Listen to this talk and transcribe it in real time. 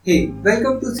Hey,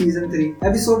 welcome to season 3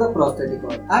 episode of Prosthetic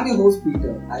Art. I'm your host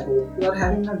Peter. I hope you are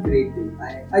having a great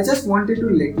day. I just wanted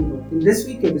to let you know in this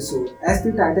week's episode, as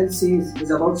the title says, is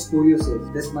about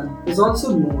scoliosis. This month is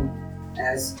also known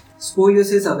as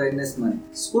Scoliosis Awareness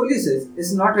Month. Scoliosis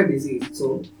is not a disease,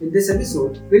 so in this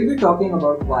episode, we'll be talking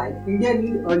about why India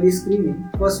needs early screening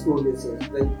for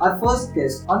scoliosis with our first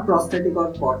guest on Prosthetic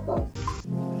Art podcast.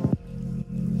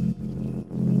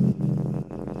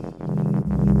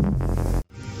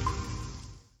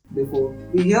 Before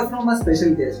we hear from our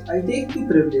special guest, I take the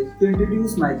privilege to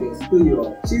introduce my guest to you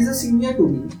all. She is a senior to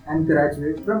me and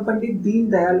graduate from Pandit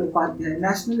Deen Dayal Upadhyay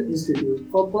National Institute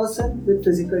for Persons with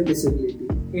Physical Disability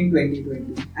in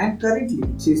 2020. And currently,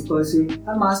 she is pursuing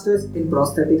her Masters in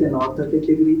Prosthetic and Orthotic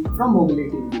degree from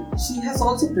Mobility India. She has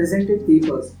also presented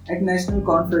papers at national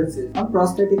conferences on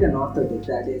prosthetic and orthotic,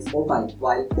 that is OPI,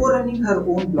 while co-running her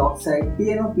own blog site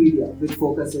Pianopedia, which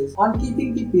focuses on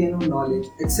keeping the piano knowledge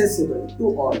accessible to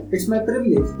all. It's my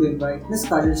privilege to invite Ms.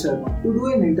 Kajal Sharma to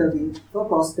do an interview for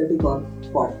Prosthetic Art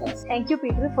podcast. Thank you,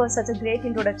 Peter, for such a great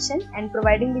introduction and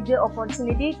providing me the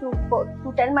opportunity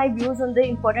to tell my views on the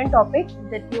important topic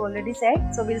that you already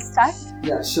said. So we'll start.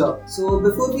 Yeah, sure. So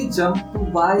before we jump to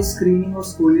why screening of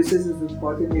scoliosis is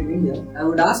important in India, I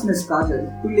would ask Ms.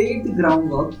 Kajal to lay the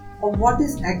groundwork of what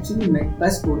is actually meant by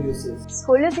scoliosis.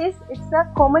 Scoliosis is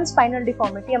a common spinal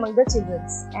deformity among the children,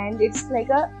 and it's like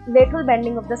a lateral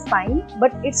bending of the spine,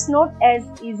 but it's not as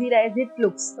easy as it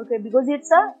looks, okay, because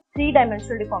it's a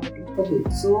three-dimensional deformity. Okay,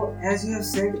 so as you have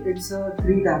said, it's a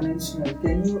three-dimensional.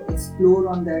 Can you explore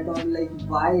on that, or like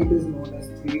why it is known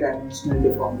as three-dimensional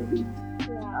deformity?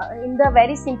 In the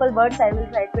very simple words, I will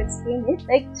try to explain it.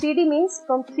 Like 3D means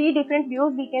from three different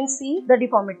views we can see the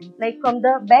deformity. Like from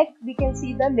the back we can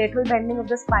see the lateral bending of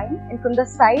the spine, and from the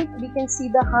side we can see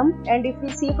the hump, and if we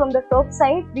see from the top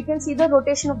side we can see the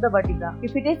rotation of the vertebra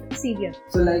if it is severe.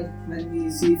 So like when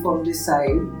we see from this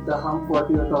side the hump,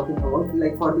 what you are talking about,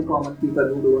 like for the common people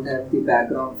who don't have the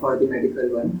background for the medical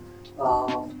one,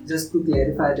 just to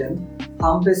clarify them,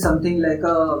 hump is something like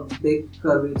a big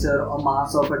curvature or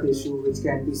mass of a tissue which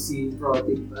can be seen from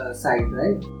the side,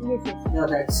 right? Yes. Yeah,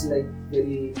 that's like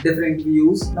very different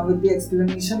views. Now with the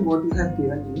explanation what you have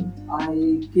given me,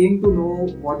 I came to know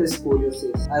what is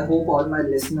scoliosis. I hope all my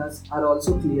listeners are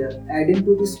also clear. Adding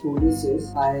to the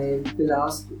scoliosis, I will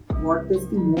ask what is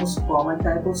the most common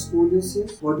type of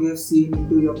scoliosis, what you have seen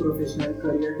into your professional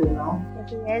career till now?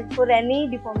 Okay, as for any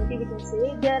deformity we can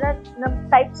say, there are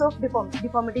types of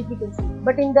deformities we can see.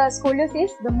 But in the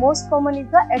scoliosis, the most common is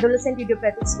the adolescent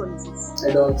idiopathic scoliosis.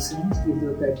 Adolescent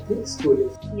idiopathic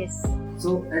scoliosis. Yes.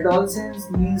 So adolescence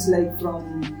means like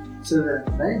from children,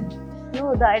 right?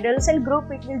 No, the adolescent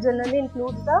group, it will generally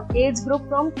include the age group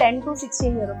from 10 to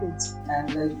 16 years of age.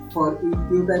 And like for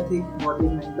idiopathic, what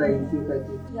is meant by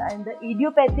idiopathic? Yeah, and the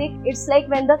idiopathic, it's like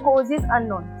when the cause is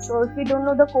unknown. So if we don't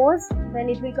know the cause, then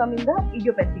it will come in the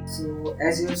idiopathic. So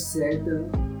as you have said,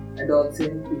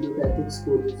 adolescent idiopathic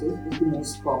scoliosis is the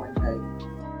most common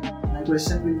type. My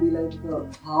question will be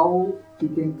like how we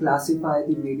can classify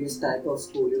the various type of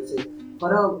scoliosis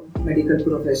for a medical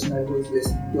professional who is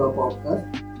listening to our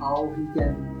podcast. How he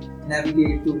can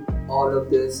navigate to all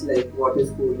of this, like what is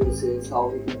scoliosis, how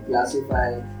we can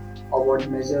classify, or what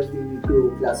measures we need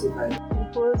to classify.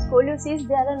 For scoliosis,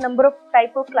 there are a number of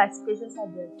type of classifications are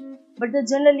there. But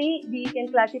generally, we can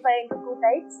classify into two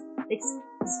types, like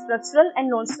structural and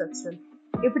non-structural.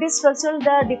 If it is structural,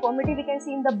 the deformity we can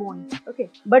see in the bone.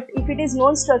 Okay. But if it is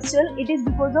non-structural, it is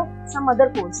because of some other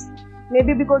cause.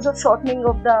 Maybe because of shortening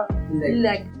of the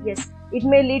leg. Yes. It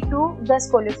may lead to the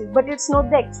scoliosis, but it's not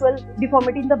the actual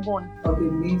deformity in the bone. Okay,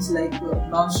 means like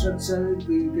non-structural,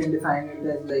 we can define it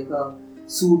as like a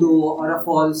pseudo or a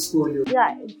false scoliosis.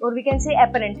 Yeah, or we can say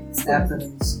apparent.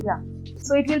 Apparent. Yeah.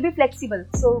 So it will be flexible.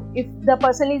 So if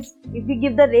we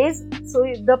give the raise, so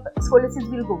the scoliosis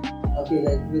will go. Okay,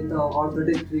 like with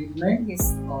orthotic treatment,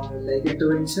 yes, or like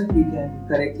intervention, we can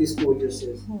correct the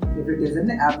scoliosis if it is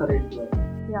an apparent one.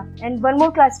 Yeah, and one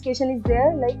more classification is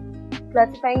there, like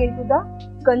classifying into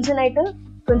the congenital.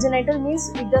 Congenital means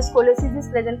if the scoliosis is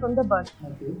present from the birth.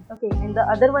 Okay, and the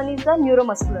other one is the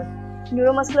neuromuscular.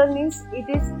 Neuromuscular means it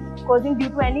is causing due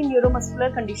to any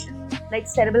neuromuscular condition, like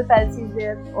cerebral palsy is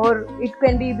there, or it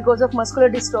can be because of muscular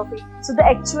dystrophy. So the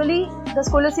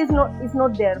scoliosis is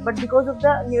not there, but because of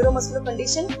the neuromuscular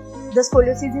condition, the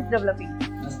scoliosis is developing.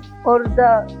 Or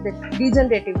the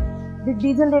degenerative. The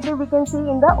degenerative we can see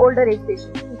in the older age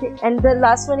patients. Okay, and the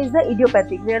last one is the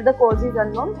idiopathic, where the cause is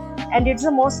unknown, and it's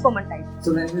the most common type.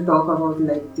 So when we talk about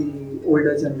like the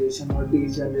older generation or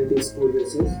degenerative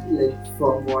scoliosis, like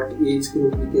from what age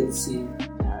group we can see?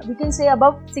 we can say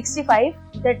above 65.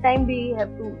 That time we have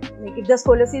to, like, if the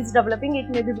scoliosis is developing, it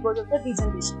may be because of the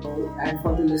degeneration. So, and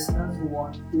for the listeners who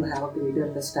want to have a greater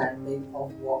understanding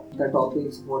of what the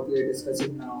topics what we are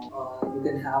discussing now, you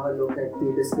can have a look at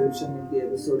the description in the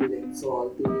episode link. So all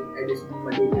the additional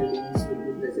material links will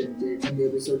be presented in the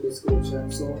episode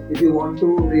description. So if you want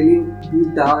to really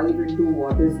deep dive into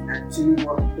what is actually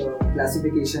what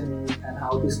classification is and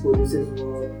how the scoliosis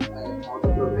work and how the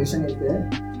progression is there,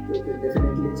 you can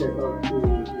definitely check out the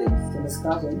links. So Ms.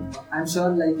 Kajal, I'm sure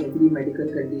like every medical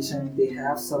condition, they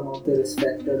have some of the risk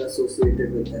factors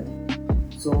associated with them.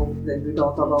 So when we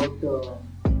talk about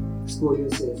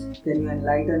scoliosis, can you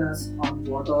enlighten us on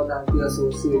what all are the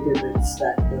associated risk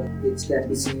factors which can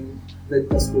be seen with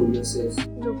the scoliosis?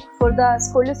 Look, for the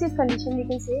scoliosis condition, we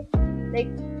can say,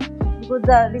 like, because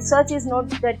the research is not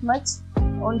that much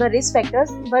on the risk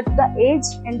factors, but the age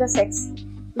and the sex.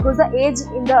 Because the age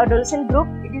in the adolescent group,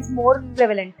 it is more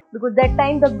prevalent, because that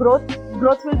time the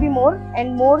growth will be more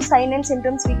and more sign and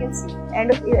symptoms we can see.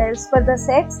 And as per the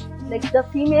sex, like the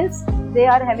females, they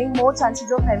are having more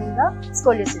chances of having the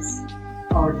scoliosis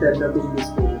or developing the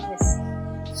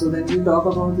scoliosis. Yes. So when we talk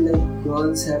about like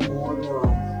girls have more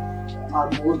are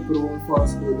more prone for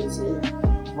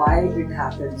scoliosis, why it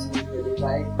happens usually?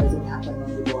 Why it doesn't happen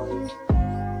on the boys?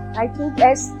 I think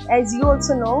as you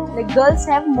also know, like girls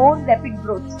have more rapid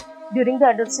growth during the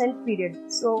adolescent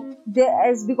period. So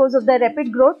because of the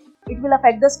rapid growth, it will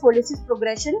affect the scoliosis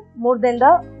progression more than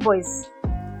the boys.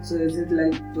 So is it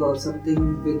like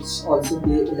something which also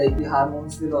play, like the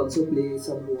hormones will also play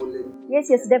some role in? Yes,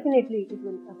 definitely it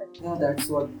will affect. Yeah, that's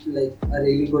what like a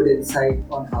really good insight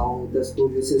on how the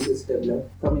scoliosis is developed.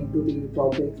 Coming to the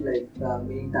topic, like the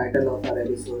main title of our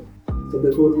episode. So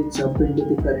before we jump into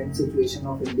the current situation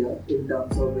of India in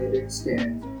terms of where it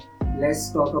stands,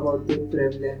 let's talk about the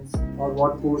prevalence or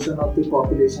what portion of the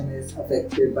population is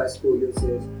affected by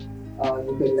scoliosis.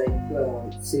 You can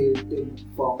like say it in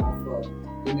form of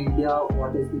in India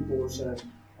what is the portion,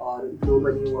 or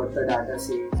globally what the data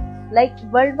says. Like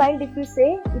worldwide, if you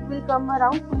say, it will come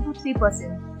around 2 to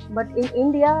 3%. But in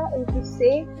India, if you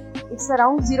say, it's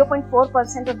around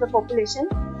 0.4% of the population.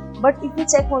 But if you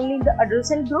check only in the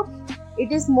adolescent group,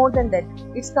 it is more than that.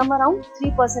 It's come around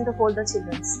 3% of all the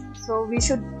children. So we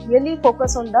should really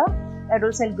focus on the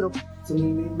adolescent group. So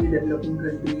maybe in the developing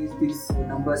countries, these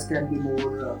numbers can be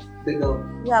more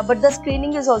bigger. Yeah, but the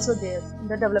screening is also there in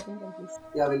the developing countries.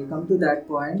 Yeah, we'll come to that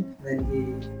point when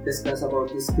we discuss about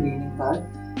the screening part.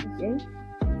 Okay.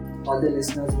 All the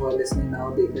listeners who are listening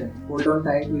now, they can hold on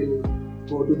tight. We'll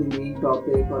go to the main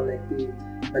topic, or like the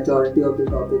majority of the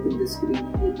topic in the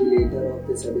screening will be later of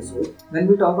this episode. When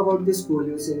we talk about the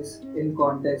scoliosis in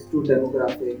context to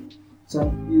demographic, so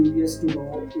I'm curious to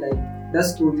know, like,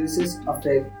 does scoliosis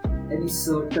affect any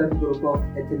certain group of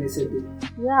ethnicity?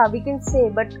 Yeah, we can say,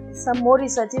 but some more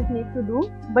researches need to do.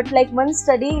 But like one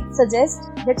study suggests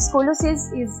that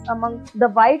scoliosis is among the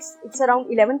whites, it's around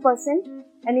 11%,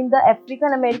 and in the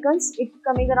African Americans, it's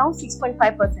coming around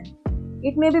 6.5%.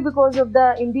 It may be because of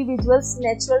the individual's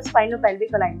natural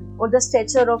spinopelvic alignment or the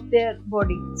stature of their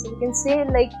body. So we can say,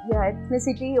 like, yeah,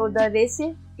 ethnicity or the race,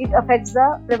 it affects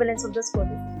the prevalence of the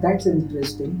scoliosis. That's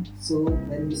interesting. So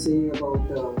when we say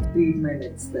about treatment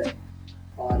aspect,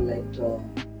 or like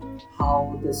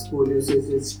how the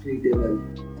scoliosis is treatable,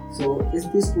 so is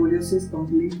the scoliosis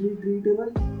completely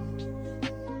treatable?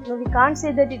 No, we can't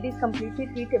say that it is completely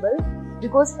treatable,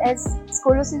 because as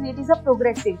scoliosis, it is a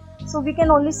progressive. So we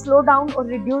can only slow down or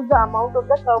reduce the amount of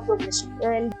the curve progression.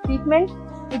 And treatment,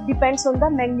 it depends on the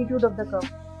magnitude of the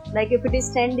curve. Like if it is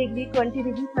 10 degree, 20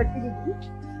 degree, 30 degree,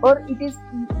 or it is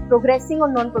progressing or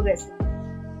non-progressing.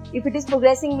 If it is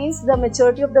progressing means the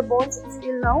maturity of the bones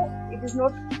still now, it is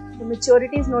not, the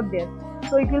maturity is not there.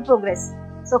 So it will progress.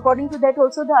 So according to that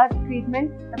also the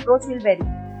treatment approach will vary.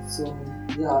 So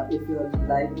yeah, if you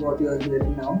like what you are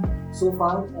hearing now, so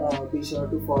far be sure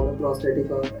to follow Prosthetic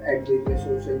Hub at various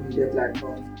social media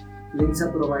platforms. Links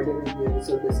are provided in the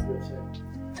episode description.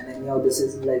 And anyhow, this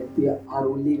is like our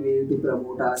only way to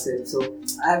promote ourselves. So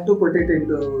I have to put it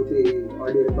into the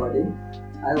audio recording.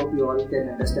 I hope you all can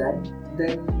understand.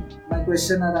 Then my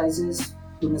question arises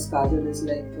to Ms. Kajal is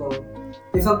like,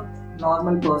 if a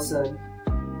normal person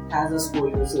has a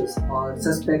scoliosis or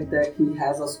suspect that he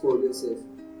has a scoliosis,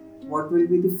 what will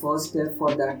be the first step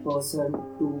for that person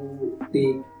to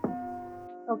take?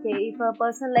 Okay, if a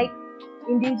person like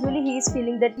individually he is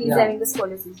feeling that he is having the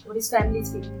scoliosis, or his family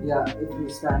is feeling. Yeah, if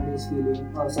his family is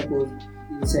feeling, or suppose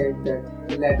you said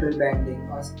that lateral bending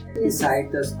or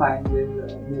beside the spine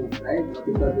will move, right? Or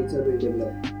the curvature will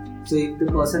develop. So if the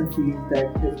person feels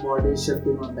that his body is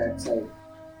shifting on that side,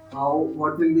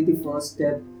 what will be the first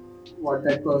step what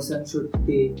that person should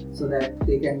take so that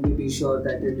they can be sure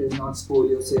that it is not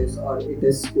scoliosis or it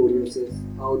is scoliosis,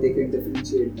 how they can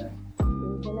differentiate that?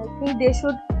 Then I think they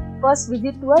should first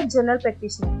visit to a general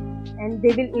practitioner, and they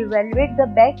will evaluate the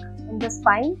back and the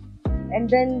spine, and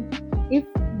then if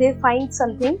they find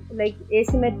something like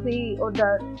asymmetry or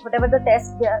the whatever the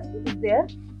test is there,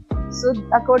 so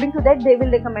according to that they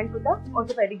will recommend to the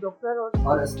orthopedic doctor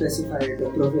or a specified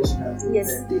professional who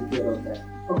Yes. can take care of that.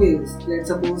 Okay, let's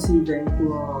suppose he went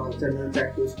to a general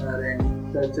practitioner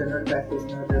and the general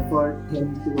practitioner referred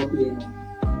him to a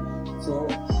piano. So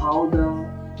how the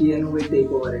piano will take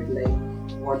over it? Like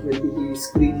what will be the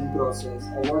screening process,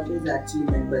 or what is actually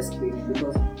meant by screening?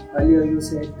 Because earlier you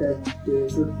said that there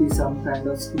should be some kind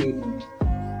of screening.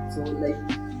 So like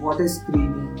what is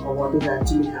screening, or what is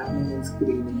actually happening in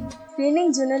screening?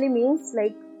 Screening generally means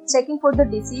like checking for the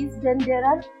disease when there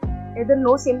are either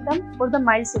no symptom or the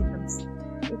mild symptoms.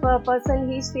 If a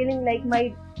person is feeling like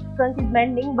my trunk is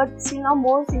bending but still now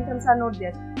more symptoms are not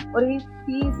there, or if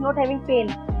he is not having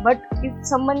pain, but if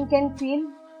someone can feel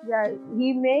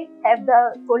he may have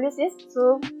the scoliosis.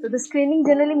 So the screening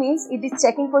generally means it is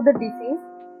checking for the disease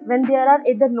when there are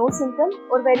either no symptom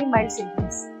or very mild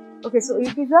symptoms. Okay, so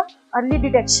it is a early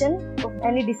detection of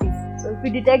any disease. So if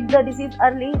we detect the disease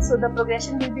early, so the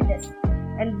progression will be less,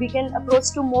 and we can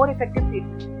approach to more effective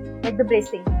treatment, like the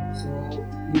bracing. So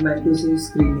you meant to say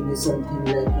screening is something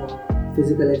like a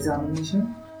physical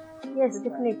examination? Yes,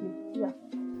 definitely. Yeah.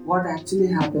 What actually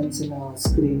happens in a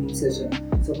screening session?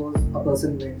 Suppose a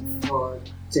person went for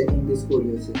checking the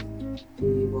scoliosis.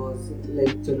 He was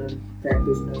like general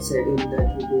practitioner said him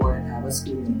that you go and have a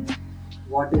screening.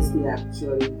 What is the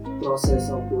actual process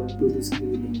of going to the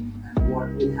screening, and what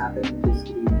will happen in the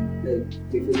screening?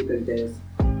 Like the physical test,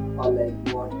 or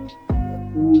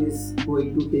like who is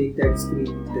going to take that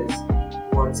screening test?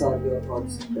 What are your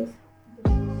thoughts on this?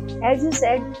 As you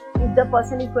said, if the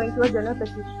person is going to a general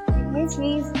practitioner, it means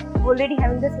he is already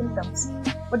having the symptoms.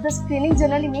 But the screening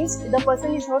generally means the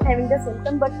person is not having the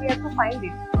symptom, but we have to find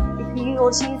it if he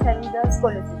or she is having the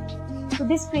scoliosis. So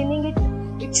this screening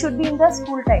it should be in the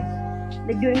school time.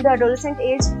 Like during the adolescent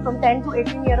age, from 10 to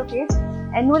 18 years of age,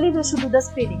 annually we should do the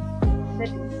screening that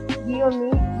he or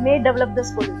me may develop the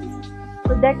scoliosis.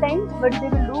 So that time, what they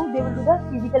will do the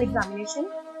physical examination.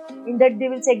 In that they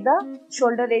will check the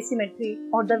shoulder asymmetry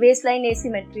or the waistline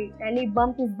asymmetry, any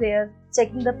bump is there,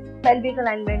 checking the pelvic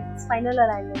alignment, spinal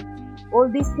alignment. All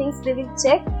these things they will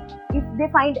check. If they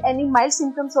find any mild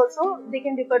symptoms also, they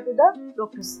can refer to the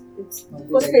doctors. It's for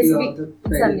like specific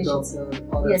examinations.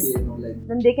 Yes. Like.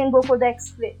 Then they can go for the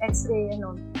X-ray and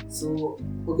all. So,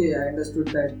 okay, I understood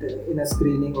that in a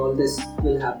screening all this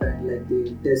will happen, like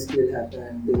the test will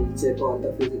happen, they will check all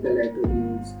the physical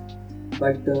attributes.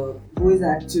 But who is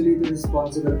actually the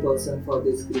responsible person for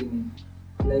this screening?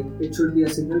 Like it should be a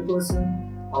single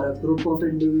person or a group of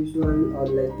individuals or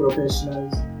like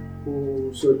professionals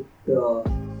who should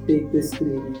take this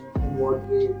screening, in what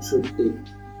way it should take?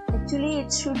 Actually,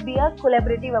 it should be a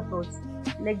collaborative approach.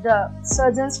 Like the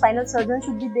surgeon, spinal surgeon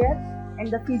should be there, and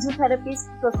the physiotherapist,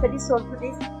 prosthetist,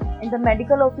 orthotist, and the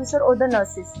medical officer or the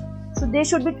nurses. So they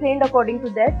should be trained according to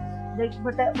that. Like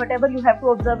whatever you have to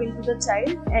observe into the child,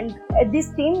 and at this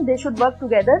team they should work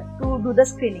together to do the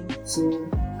screening. So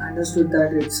I understood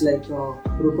that it's like a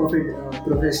group of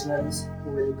professionals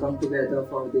who will come together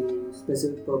for the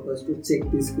specific purpose to check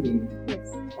the screening.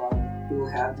 Yes. Or to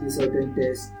have the certain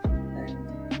test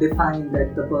and define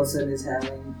that the person is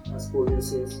having a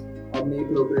scoliosis or may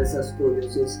progress a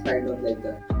scoliosis, kind of like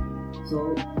that.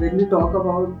 So when we talk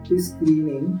about the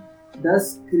screening,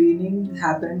 does screening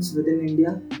happens within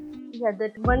India? Yeah,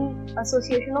 that one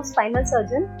association of spinal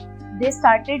surgeon, they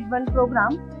started one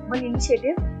program, one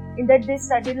initiative. In that they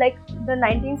started like the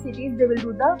 19 cities. They will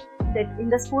do that in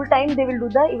the school time they will do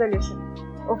the evaluation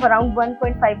of around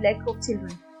 1.5 lakh of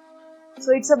children.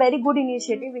 So it's a very good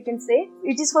initiative, we can say.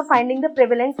 It is for finding the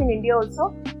prevalence in India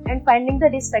also, and finding the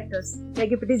risk factors,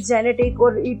 like if it is genetic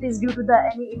or it is due to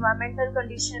the any environmental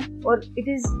condition, or it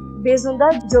is based on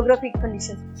the geographic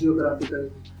conditions. Geographical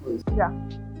also. Yeah.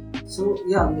 So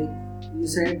yeah, like you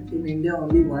said, in India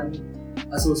only one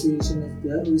association is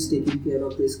there who is taking care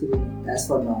of this screening as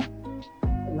for now.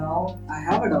 Now I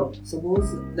have a doubt. Suppose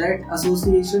that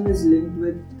association is linked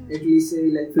with at least say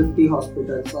like 50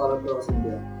 hospitals all across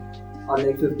India, or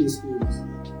like 50 schools.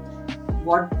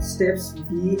 What steps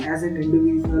we as an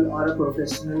individual or a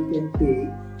professional can take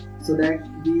so that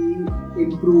we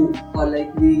improve or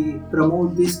like we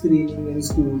promote this screening in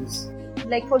schools?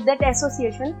 Like for that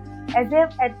association, as they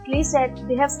have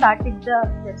they have started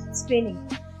the screening,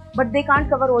 but they can't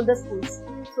cover all the schools.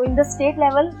 So in the state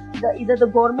level, either the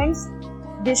governments,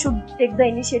 they should take the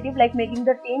initiative, like making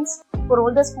the teams for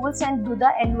all the schools and do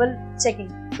the annual checking.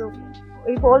 So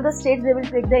if all the states they will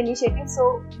take the initiative,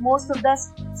 so most of the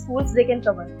schools they can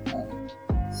cover.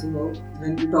 So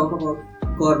when we talk about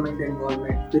government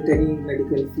involvement with any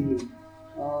medical field,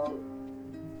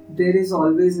 there is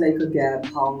always like a gap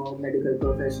how a medical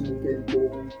professional can go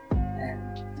and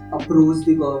approach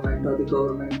the government, or the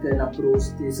government can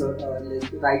approach these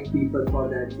like right people for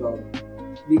that job.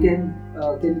 We can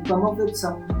come up with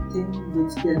something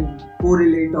which can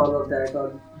correlate all of that,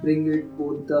 or bring it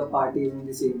both the parties in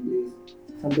the same place.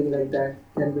 Something like that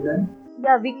can be done.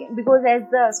 Yeah, we can, because as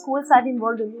the schools are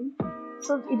involved in it,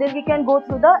 so either we can go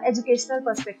through the educational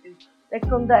perspective, like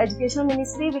from the educational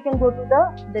ministry we can go to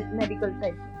the medical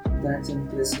side. That's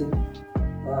interesting.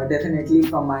 Definitely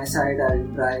from my side, I'll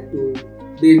try to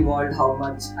be involved how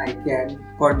much I can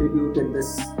contribute in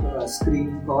this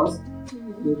screening cause.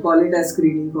 We call it as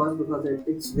screening cause because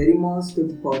it's very most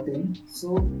important.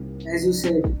 So, as you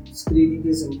said, screening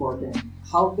is important.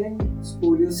 How can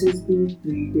scoliosis be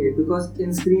treated? Because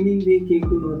in screening we came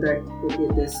to know that okay,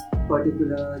 this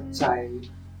particular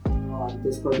child or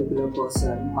this particular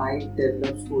person might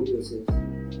develop scoliosis.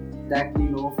 That we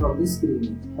know from the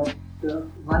screening. But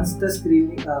once the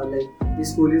screening, like the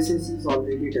scoliosis is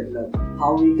already developed,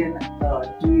 how we can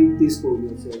treat the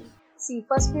scoliosis? See,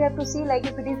 first we have to see like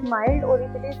if it is mild or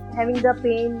if it is having the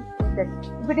pain. That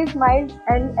if it is mild,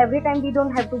 and every time we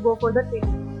don't have to go for the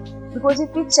treatment, because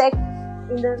if we check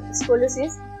in the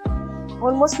scoliosis,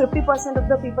 almost 50% of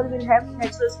the people will have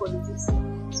natural scoliosis.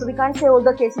 So we can't say all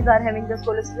the cases are having the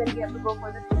scoliosis and we have to go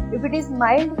for the treatment. If it is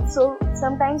mild, so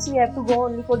sometimes we have to go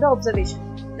only for the observation.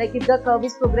 Like if the curve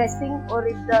is progressing or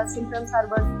if the symptoms are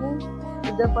worsening,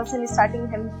 if the person is starting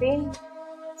having pain.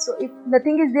 So if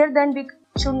nothing is there, then we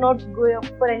should not go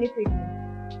for any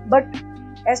treatment. But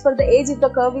as per the age, if the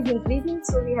curve is increasing,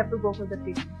 so we have to go for the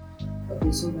treatment.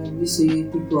 Okay, so when we say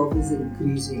the curve is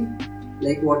increasing,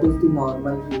 like what is the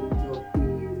normal range of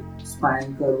the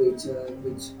spine curvature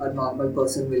which a normal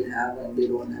person will have, and they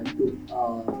don't have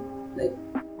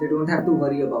to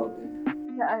worry about it?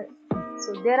 Yeah.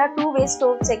 So there are two ways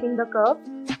of checking the curve.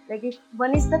 Like if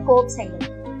one is the Cope's angle,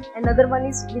 another one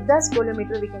is with the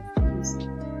scoliometer we can use.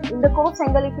 In the Cope's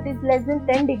angle, if it is less than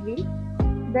 10 degree,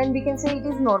 then we can say it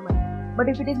is normal. But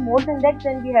if it is more than that,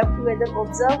 then we have to either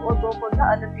observe or go for the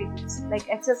other treatments like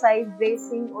exercise,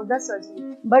 bracing or the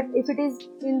surgery. But if it is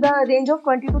in the range of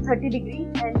 20 to 30 degree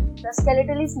and the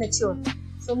skeletal is mature,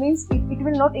 so means it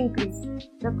will not increase,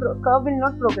 the curve will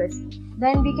not progress,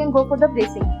 then we can go for the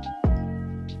bracing.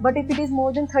 But if it is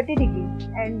more than 30 degree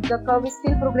and the curve is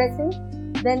still progressing,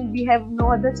 then we have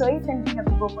no other choice and we have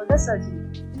to go for the surgery.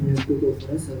 We have to go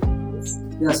for a surgery.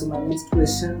 Yeah, so my next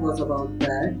question was about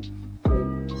that.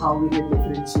 Like how we can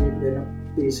differentiate when a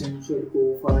patient should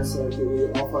go for a surgery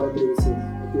or for a bracing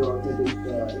with the orthopedic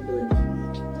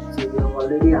intervention. So we have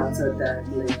already answered that,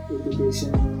 like if the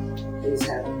patient is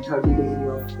having 30 degree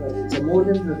of curvature, more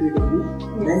than 30 degree,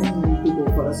 then we need to go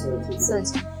for a surgery.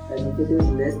 And if it is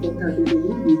less than 30 degree,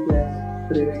 we can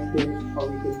prevent it or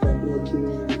we can control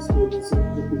the scoliosis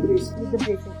with the bracing. With the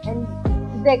bracing. And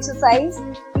with the exercise,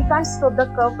 we can't stop the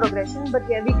curve progression, but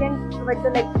yeah, we can provide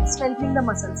the strengthening the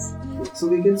muscles. So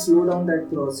we can slow down that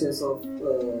process of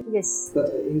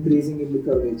increasing in the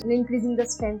curvature. And increasing the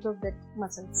strength of that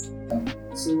muscles.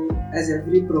 So as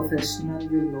every professional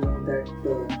will know that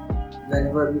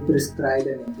whenever we prescribe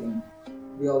anything,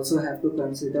 we also have to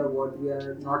consider what we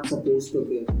are not supposed to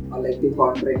give, or like the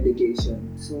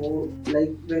contraindication. So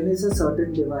like when is a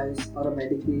certain device or a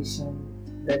medication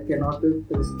that cannot be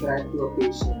prescribed to a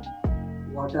patient,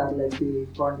 what are like the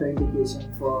contraindication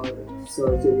for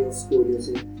surgery of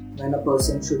scoliosis, when a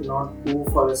person should not go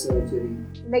for a surgery?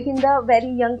 Like in the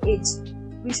very young age,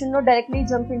 we should not directly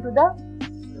jump into the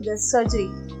surgery,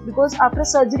 because after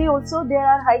surgery also there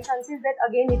are high chances that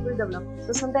again it will develop.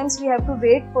 So sometimes we have to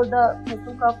wait for the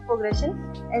curve progression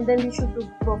and then we should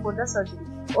go for the surgery.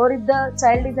 Or if the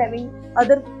child is having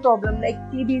other problem like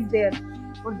TB is there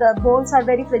or the bones are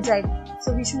very fragile,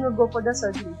 so we should not go for the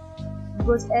surgery,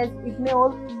 because as it may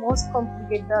almost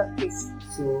complicate the case.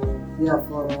 So yeah,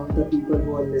 for all the people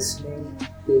who are listening,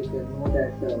 they can know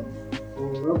that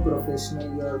whoever professional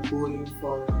you are going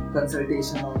for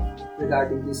consultation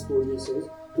regarding the scoliosis,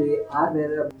 they are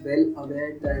well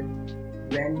aware that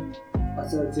when a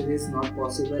surgery is not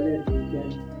possible and we can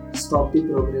stop the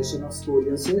progression of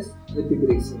scoliosis with the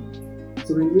bracing.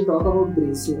 So when we talk about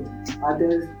bracing, are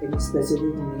there any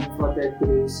specific name for that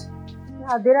brace?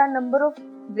 Yeah, there are number of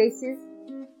braces,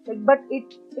 but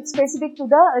it's specific to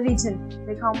the region,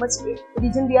 like how much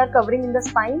region we are covering in the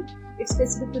spine. It's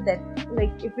specific to that.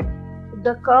 Like if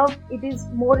the curve, it is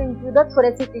more into the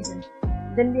thoracic region.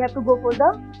 Then we have to go for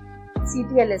the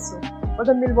CTLSO or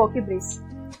the Milwaukee brace.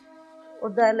 Or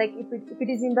the like if it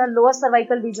is in the lower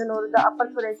cervical region or the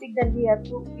upper thoracic, then we have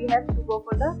to go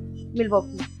for the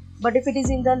Milwaukee. But if it is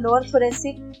in the lower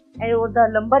thoracic or the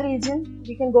lumbar region,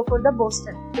 we can go for the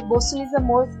Boston. The Boston is the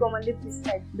most commonly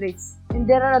prescribed brace. And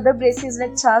there are other braces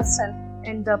like Charleston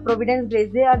and the Providence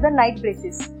brace. They are the night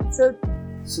braces. So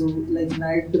like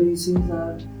night braces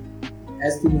are,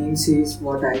 as the name says,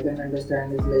 what I can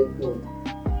understand is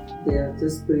like they are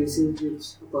just braces which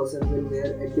a person will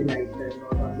wear at the night time,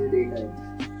 not on the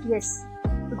daytime. Yes,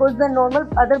 because the normal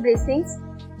other bracings,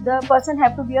 the person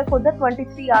have to wear for the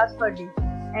 23 hours per day.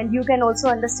 And you can also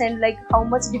understand like how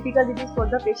much difficult it is for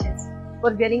the patients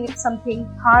for wearing something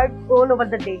hard all over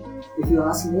the day. If you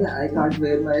ask me, I can't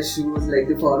wear my shoes, like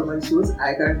the formal shoes,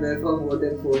 I can't wear for more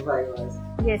than 4-5 hours.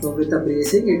 Yes. So with the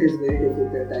bracing, it is very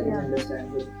difficult. I can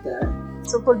understand with that.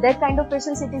 So for that kind of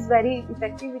patients, it is very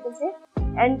effective, we can say.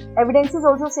 And evidences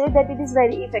also say that it is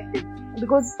very effective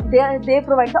because they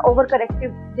provide the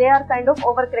overcorrective. They are kind of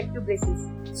overcorrective braces.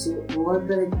 So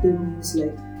overcorrective means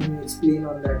like, can you explain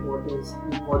on that?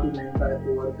 What you meant by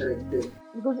overcorrective?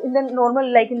 Because in the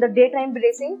normal, like in the daytime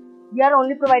bracing, we are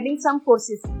only providing some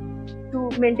forces to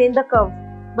maintain the curve.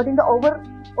 But in the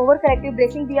overcorrective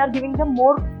bracing, we are giving them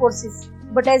more forces.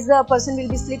 But as the person will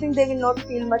be sleeping, they will not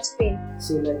feel much pain.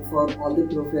 So like for all the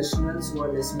professionals who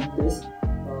are listening to this,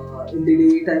 in the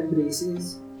daytime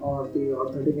braces or the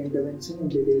orthotic intervention in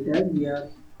the daytime, we are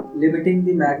limiting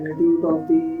the magnitude of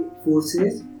the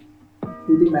forces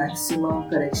to the maximum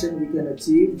correction we can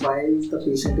achieve while the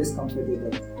patient is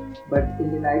comfortable. But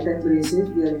in the nighttime braces,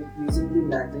 we are increasing the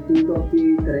magnitude of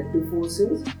the corrective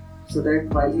forces so that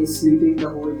while he is sleeping, the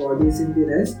whole body is in the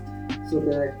rest, so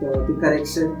that the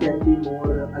correction can be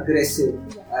more aggressive,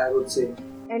 I would say.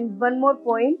 And one more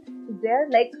point is there,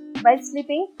 like while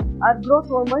sleeping, our growth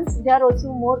hormones, they are also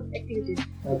more activated.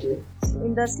 Okay. So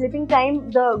in the sleeping time,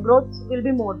 the growth will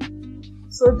be more.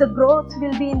 So if the growth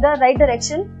will be in the right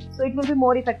direction, so it will be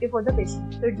more effective for the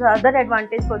patient. So it's the other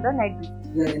advantage for the night brace.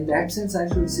 Yeah, in that sense, I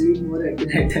should sleep more at the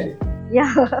night time.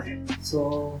 Yeah.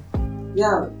 So,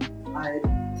 yeah, I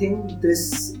think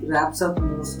this wraps up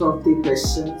most of the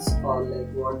questions or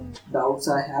like what doubts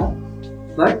I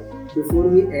have. But before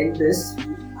we end this,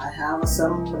 I have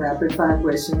some rapid fire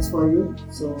questions for you.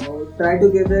 So try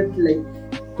to give it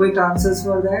like quick answers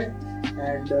for that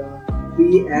and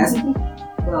be as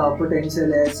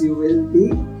potential as you will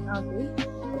be.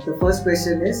 Okay. The first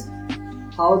question is,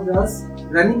 how does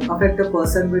running affect a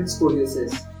person with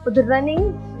scoliosis? For the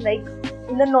running, like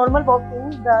in the normal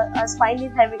walking, the spine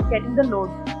is getting the load.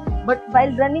 But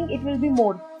while running, it will be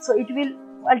more. So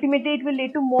ultimately it will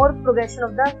lead to more progression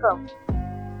of the curve.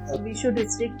 So we should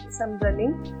restrict some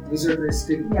running. We should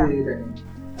restrict the running.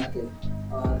 Okay.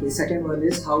 The second one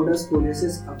is, how does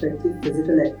scoliosis affect the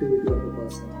physical activity of a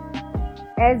person?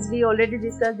 As we already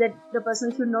discussed that the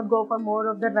person should not go for more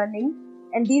of the running,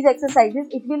 and these exercises,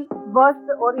 it will worsen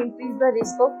or increase the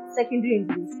risk of secondary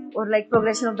injuries or like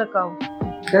progression of the curve.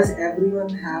 Does everyone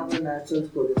have a natural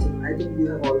scoliosis? I think you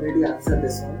have already answered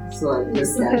this one, so I'll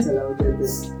just cancel out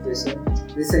this question.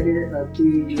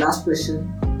 The last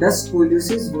question, does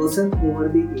scoliosis worsen over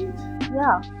the age?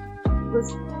 Yeah,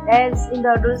 because as in the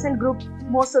adolescent group,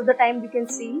 most of the time we can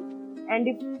see, and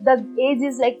if the age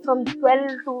is like from 12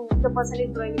 to the person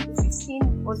is growing into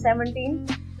 16 or 17,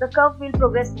 the curve will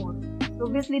progress more. So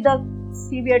obviously the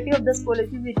severity of the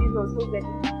scoliosis, it is also very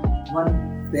high.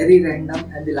 One very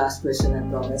random and the last question, I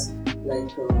promise.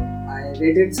 Like I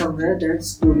read it somewhere that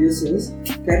scoliosis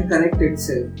can correct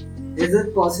itself. Is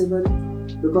it possible?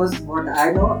 Because what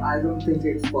I know, I don't think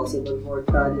it's possible.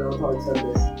 What are your thoughts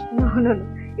on this?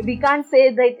 No. We can't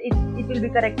say that it will be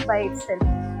corrected by itself.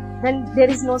 Then there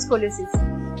is no scoliosis.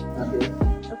 Okay.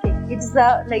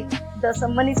 It's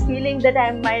someone is feeling that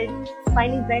my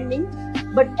spine is bending,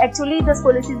 but actually the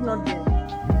scoliosis is not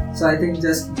there. So I think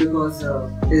just because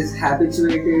it is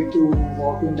habituated to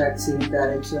walk in that same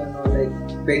direction or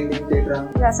like bending the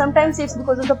trunk. Yeah, sometimes it's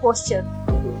because of the posture.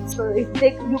 Okay. So if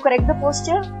you correct the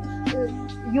posture,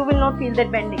 you will not feel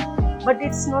that bending. But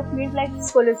it's not meant like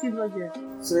scoliosis was there.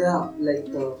 So yeah,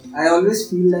 I always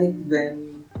feel like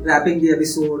when wrapping the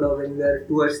episode or when we are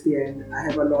towards the end, I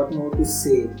have a lot more to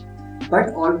say.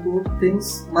 But all good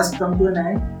things must come to an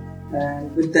end.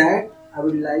 And with that, I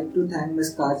would like to thank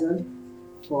Ms. Kajal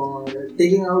for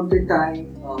taking out the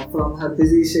time from her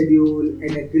busy schedule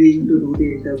and agreeing to do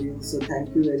the interview. So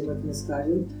thank you very much, Ms.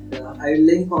 Kajal. I will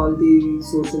link all the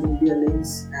social media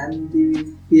links and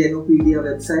the Pianopedia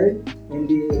website in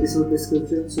the episode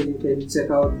description, so you can check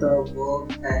out the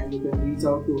work and you can reach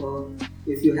out to her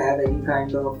if you have any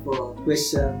kind of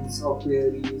questions or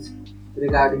queries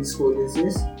regarding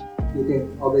scoliosis. You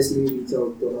can obviously reach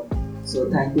out to her. So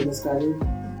thank you, Ms.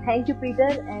 Kajal. Thank you, Peter,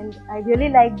 and I really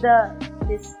like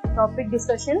this topic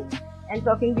discussion and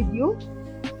talking with you.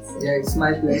 Yeah, it's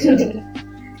my pleasure.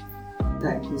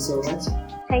 Thank you so much.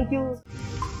 Thank you.